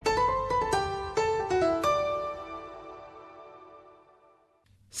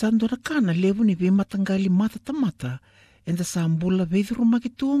Sandora kana levu ni ve matangali mata tamata enda sambula veithuru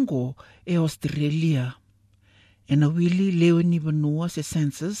makituongo e Australia. Ena wili leo ni vanua se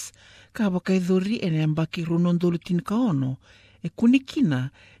census ka wakaidhuri ene ambaki runondolu tinkaono e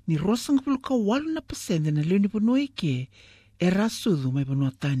kunikina ni rosang puluka 1% na leo ni vanua ike e rasudu mai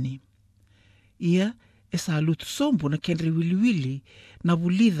vanua tani. Ia e sa lutu sombu na kenre wili na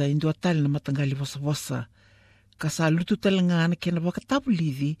vulidha indu atali na matangali vosavosa. Ka sa lutu talangana kena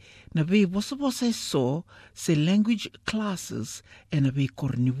wakatabulithi na vei vosavosa e so se language classes e na vei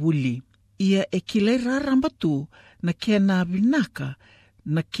korni vuli. Ia e kilai rarambatu na kena vinaka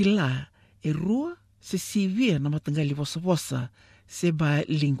na kila e rua se sivia na matangali vosavosa se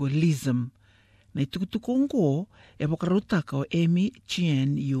bilingualism. Na itukutuko ngo e wakarutaka o Amy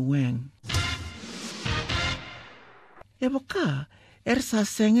Chien Yuang. E waka, sa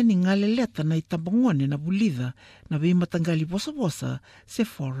senga ni ngale leta na itabangone na vulidha na vei matangali vosavosa se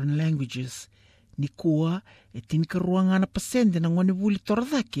foreign languages. Ni kua e tinkaruanga na pasende na ngone vuli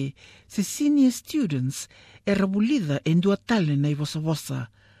toradhake se senior students e rabulidha e nduatale na vosavosa.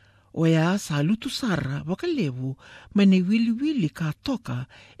 O ea sa lutu sara wakalevu mane wili ka toka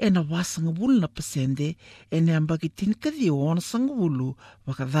e na wasanga vulu na pasende e ne ambaki tinkadhi o ona sangvulu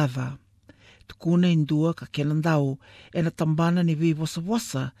wakadhadha. Tukuna indua ka kenandau e na tambana ni vei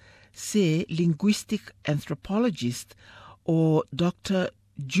vosavosa se linguistic anthropologist o Dr.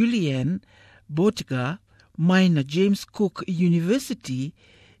 Julianne Botiga mai na James Cook University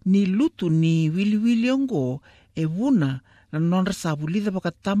ni lutu ni wili ongo e vuna na nonra sabulidha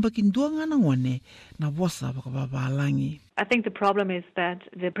wakatamba kindua ngana ngone na vosa wakababalangi. I think the problem is that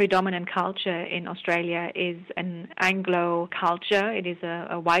the predominant culture in Australia is an Anglo culture. It is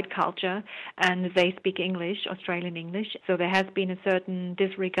a white culture, and they speak English, Australian English. So there has been a certain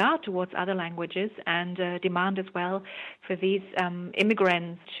disregard towards other languages and demand as well for these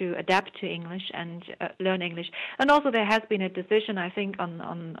immigrants to adapt to English and learn English. And also there has been a decision, I think,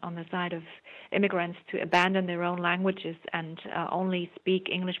 on the side of immigrants to abandon their own languages and only speak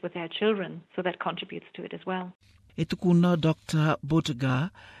English with their children. So that contributes to it as well. E tukuna Dr. Botiga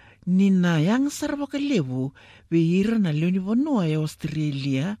nina yang sarawaka levu veira na leo ni vanua e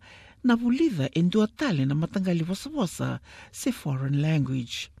Australia na vulidha e nduatale na matangali vosavosa se foreign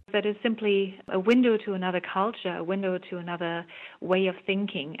language. That is simply a window to another culture, a window to another way of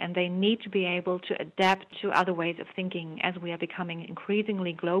thinking, and they need to be able to adapt to other ways of thinking as we are becoming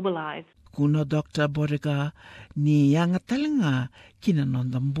increasingly globalized. Kuna Dr. Botiga ni yang talanga kina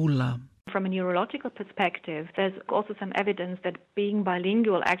nondambula. From a neurological perspective, there's also some evidence that being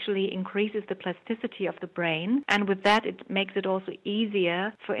bilingual actually increases the plasticity of the brain, and with that it makes it also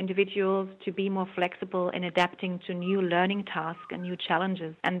easier for individuals to be more flexible in adapting to new learning tasks and new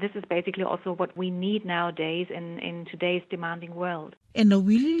challenges. And this is basically also what we need nowadays in today's demanding world. E na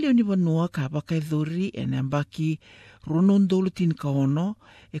wili leo ni vanua ka wakaidhuri e nambaki ronondolu tinkaono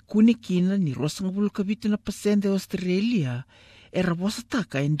e kunikina ni rosangvulu kavitu na pasende Australia e rabosa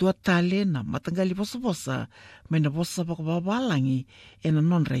taka e nduatale na matangali vosavosa me na vosa wakababalangi e na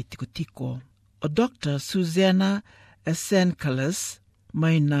nonrai tiko. O Dr. Susanna Asenkalis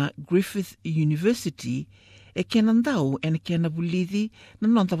mai na Griffith University e kenandau e na kena vulidhi na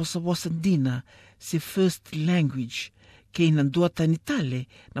nonta vosavosa dina se first language ke ina nduatani tale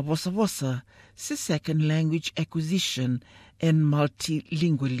na vosavosa se second language acquisition and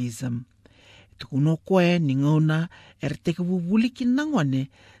multilingualism. Tukuno koe ni ngauna teka vuvuliki nangwane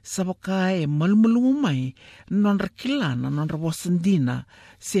sabaka e malumulungu mai nonra kilana nonra wasandina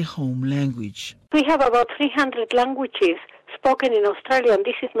se home language. We have about 300 languages spoken in Australia, and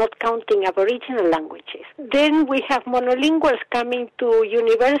this is not counting Aboriginal languages. Then we have monolinguals coming to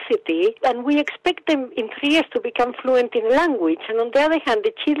university, and we expect them in 3 years to become fluent in language. And on the other hand,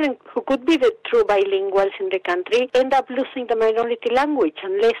 the children who could be the true bilinguals in the country end up losing the minority language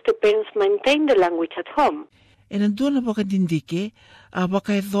unless the parents maintain the language at home. E nanduna wakadindike, a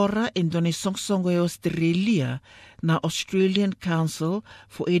wakaidhora endone songsongo e Australia na Australian Council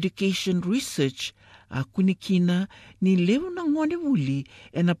for Education Research a kunikina ni leo na ngone vuli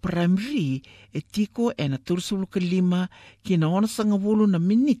e na primary e tiko e na tursuluka 5 kina ona sanga vulu na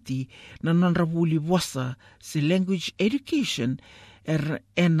miniti na nanra vuli wasa se language education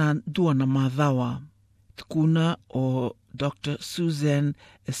e na dua na madhawa. Tukuna o Dr. Susan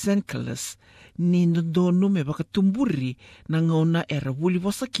Asenkalis ni ndonu me wakatumburi na ngauna era vuli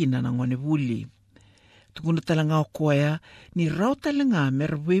wasa kina na ngone vuli. Tukuna talanga o koea ni rau talanga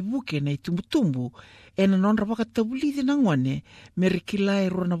mera webuke na itumutumbu e na nonra wakatabulithi na ngone mera kila e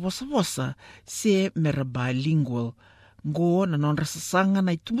rona vosavosa se mera bilingual. Ngo na nonra sasanga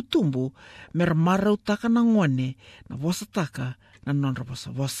na itumutumbu mera marau taka na ngone na vosa taka na nonra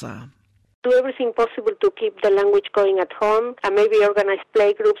vosavosa. Do everything possible to keep the language going at home and maybe organize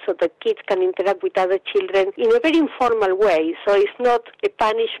playgroups so the kids can interact with other children in a very informal way. So it's not a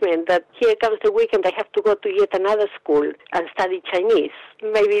punishment that here comes the weekend I have to go to yet another school and study Chinese.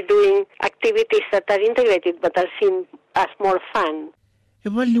 Maybe doing activities that are integrated but are seen as more fun. E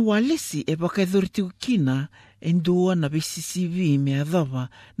wali walesi e wakaidhuriti kina endua na BCCV meadhava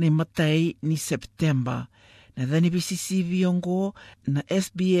na matai ni September. Na dhani BCCV ongo na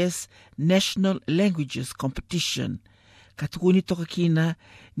SBS National Languages Competition. Katukuni toka kina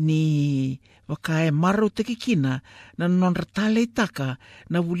ni wakae maru teki kina na nonratale itaka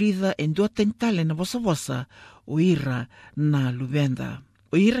na vulida endua tentale na vosavosa oira na luvenda.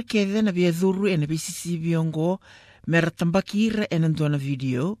 Oira kedhe na viadhuru e na BCCV ongo mera tambakira e nandua na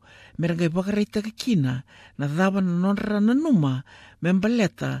video, mera ngai wakareita kina na dhava na nonra na numa,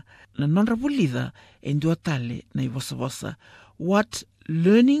 membaleta na nonra vulida e ndua tale na vosavosa. What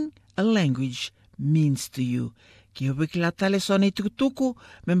learning a language means to you. Ki hope ki la tale sona i tukutuku,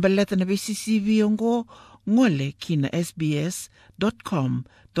 membaleta na BCCV ongo, ngole kina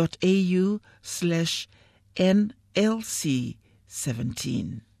sbs.com.au/NLC17.